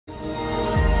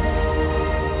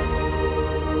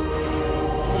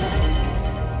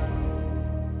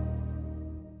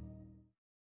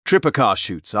Car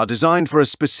chutes are designed for a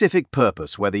specific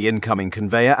purpose where the incoming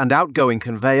conveyor and outgoing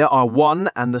conveyor are one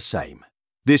and the same.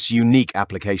 This unique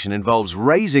application involves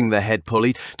raising the head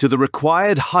pulley to the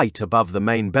required height above the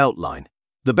main belt line.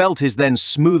 The belt is then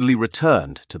smoothly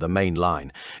returned to the main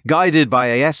line, guided by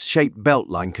a S-shaped belt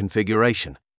line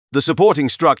configuration. The supporting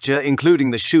structure,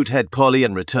 including the chute head pulley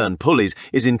and return pulleys,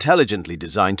 is intelligently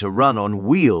designed to run on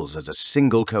wheels as a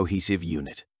single cohesive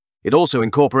unit. It also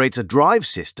incorporates a drive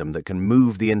system that can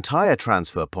move the entire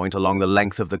transfer point along the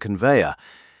length of the conveyor.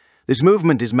 This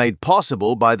movement is made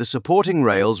possible by the supporting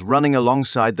rails running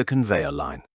alongside the conveyor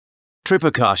line.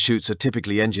 Car chutes are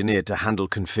typically engineered to handle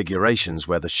configurations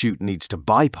where the chute needs to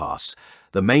bypass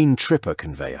the main tripper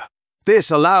conveyor. This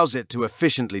allows it to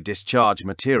efficiently discharge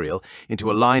material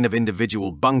into a line of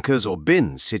individual bunkers or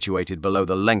bins situated below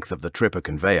the length of the tripper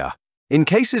conveyor. In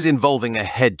cases involving a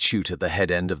head chute at the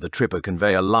head end of the tripper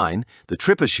conveyor line, the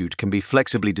tripper chute can be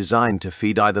flexibly designed to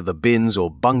feed either the bins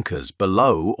or bunkers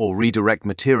below or redirect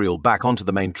material back onto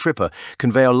the main tripper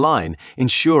conveyor line,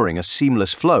 ensuring a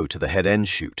seamless flow to the head end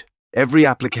chute. Every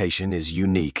application is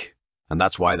unique, and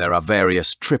that's why there are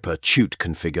various tripper chute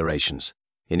configurations.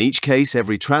 In each case,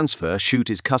 every transfer chute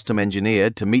is custom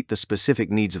engineered to meet the specific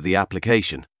needs of the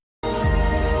application.